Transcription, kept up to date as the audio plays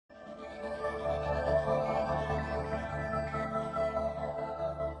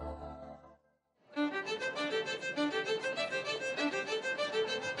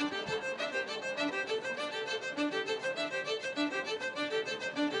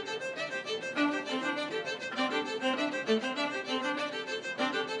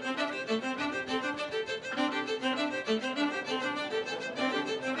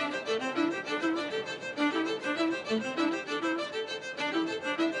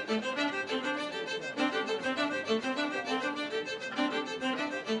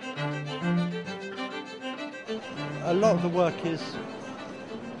a lot of the work is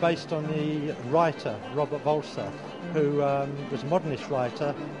based on the writer, Robert Walser, who was a modernist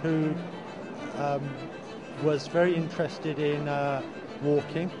writer who was very interested in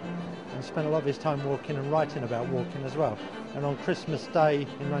walking and spent a lot of his time walking and writing about walking as well. And on Christmas Day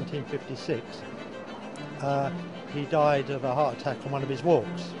in 1956, he died of a heart attack on one of his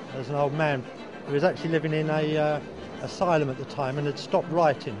walks. As an old man who was actually living in a asylum at the time and had stopped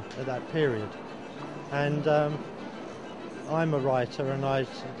writing at that period. And I'm a writer, and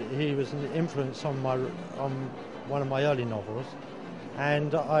he was an influence on one of my early novels,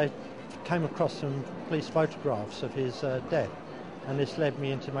 and I came across some police photographs of his death, and this led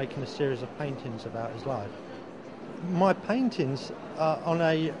me into making a series of paintings about his life. My paintings, on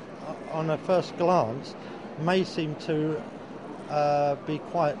a first glance, may seem to be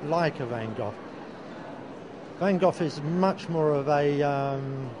quite like a Van Gogh. Van Gogh is much more of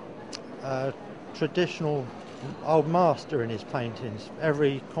a traditional old master in his paintings.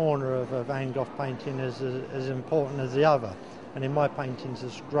 Every corner of a Van Gogh painting is as important as the other, and in my paintings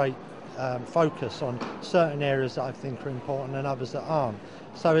there's great focus on certain areas that I think are important and others that aren't.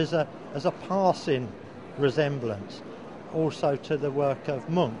 So as a passing resemblance also to the work of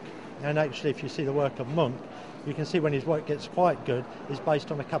Munch, and actually if you see the work of Munch, you can see when his work gets quite good is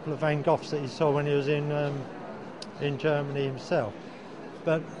based on a couple of Van Goghs that he saw when he was in Germany himself.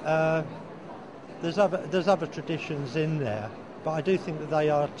 But there's other traditions in there, but I do think that they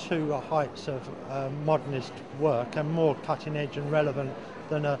are two heights of modernist work, and more cutting edge and relevant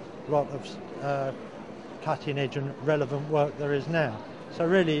than a lot of cutting edge and relevant work there is now. So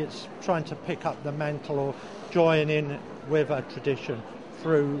really it's trying to pick up the mantle or join in with a tradition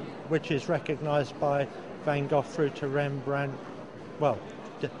through which is recognised by Van Gogh through to Rembrandt, well,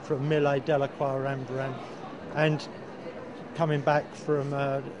 from Millet, Delacroix, Rembrandt, and coming back from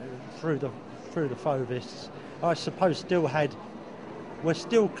through the Fauvists. I suppose we're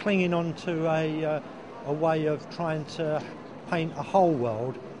still clinging on to a way of trying to paint a whole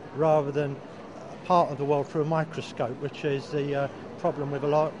world rather than part of the world through a microscope, which is the problem with a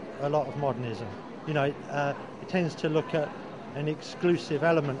lot of modernism. You know, it tends to look at an exclusive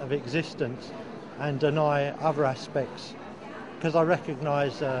element of existence and deny other aspects, because I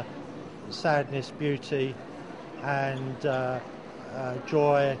recognise sadness, beauty and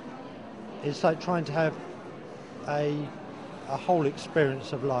joy. It's like trying to have a whole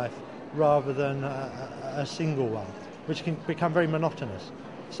experience of life rather than a single one, which can become very monotonous.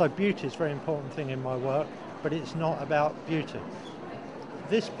 So beauty is a very important thing in my work, but it's not about beauty.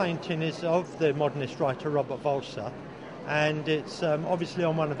 This painting is of the modernist writer Robert Walser, and it's obviously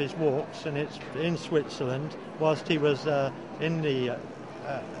on one of his walks, and it's in Switzerland whilst he was in the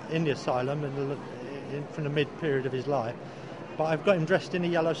asylum from the mid-period of his life. But I've got him dressed in a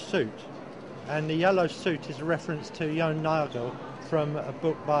yellow suit, and the yellow suit is a reference to Johan Nagel from a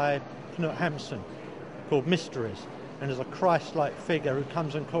book by Knut Hamsun called Mysteries, and there's a Christ-like figure who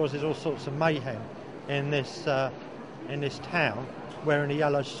comes and causes all sorts of mayhem in this town wearing a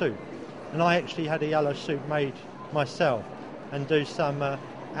yellow suit. And I actually had a yellow suit made myself and do some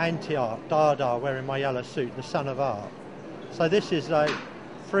anti-art, Dada, wearing my yellow suit, the son of art. So this is like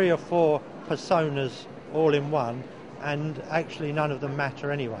 3 or 4 personas all in one, and actually none of them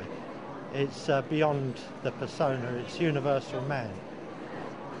matter anyway. It's beyond the persona, it's universal man.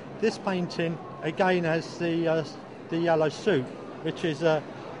 This painting again has the yellow suit, which is a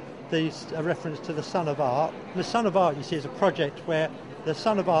reference to the Son of Art. The Son of Art, you see, is a project where the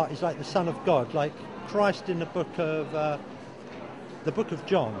Son of Art is like the Son of God, like Christ in the book of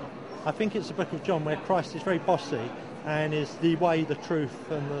John. I think it's the book of John where Christ is very bossy and is the way, the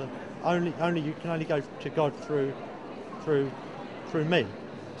truth, and the only you can only go to God through me.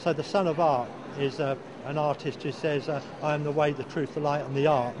 So the Son of Art is an artist who says, I am the way, the truth, the light, and the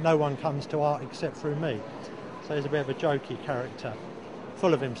art. No one comes to art except through me. So he's a bit of a jokey character,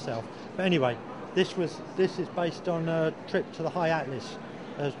 full of himself. But anyway, this is based on a trip to the High Atlas,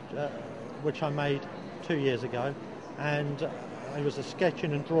 which I made 2 years ago, and it was a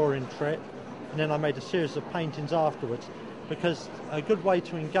sketching and drawing trip, and then I made a series of paintings afterwards, because a good way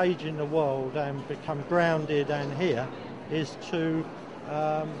to engage in the world and become grounded and here is to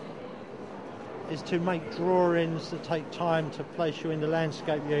make drawings that take time to place you in the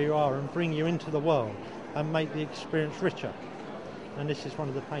landscape where you are and bring you into the world and make the experience richer. And this is one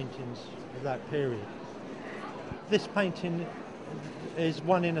of the paintings of that period. This painting is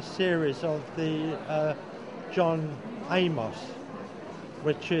one in a series of the John Amos,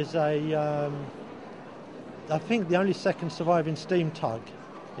 which is I think the only second surviving steam tug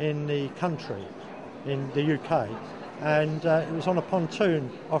in the country, in the UK, and it was on a pontoon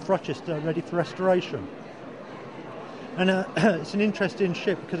off Rochester ready for restoration. And it's an interesting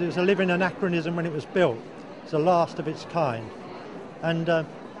ship because it was a living anachronism when it was built. It's the last of its kind. And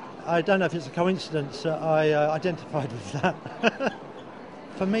I don't know if it's a coincidence that I identified with that.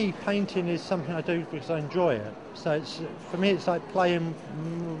 For me, painting is something I do because I enjoy it. So for me, it's like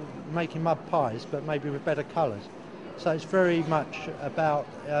making mud pies, but maybe with better colours. So it's very much about,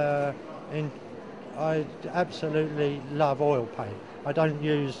 I absolutely love oil paint. I don't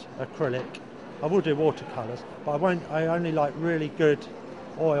use acrylic. I will do watercolours, but I only like really good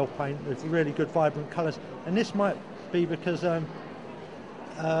oil paint with really good vibrant colours. And this might be because in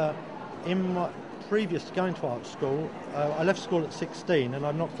my previous to going to art school, I left school at 16 and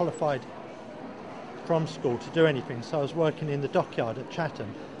I'm not qualified from school to do anything, so I was working in the dockyard at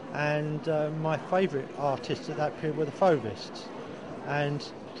Chatham, and my favourite artists at that period were the Fauvists,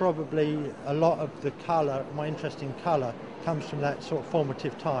 and probably a lot of the colour, my interest in colour, comes from that sort of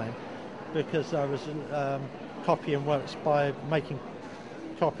formative time, because I was copying works by making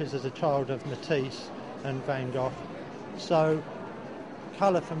copies as a child of Matisse and Van Gogh. So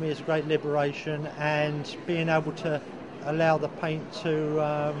colour for me is a great liberation, and being able to allow the paint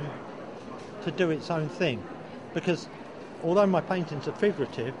to do its own thing. Because although my paintings are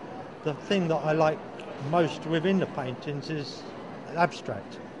figurative, the thing that I like most within the paintings is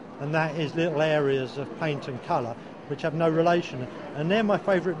abstract, and that is little areas of paint and colour which have no relation, and they're my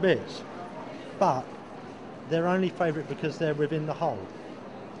favourite bits, but they're only favourite because they're within the whole,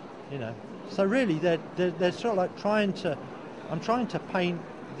 you know. So really they're sort of like I'm trying to paint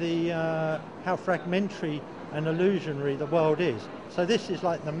the how fragmentary and illusionary the world is. So this is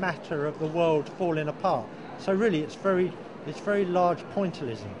like the matter of the world falling apart. So really it's very large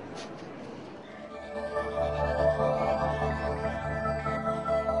pointillism.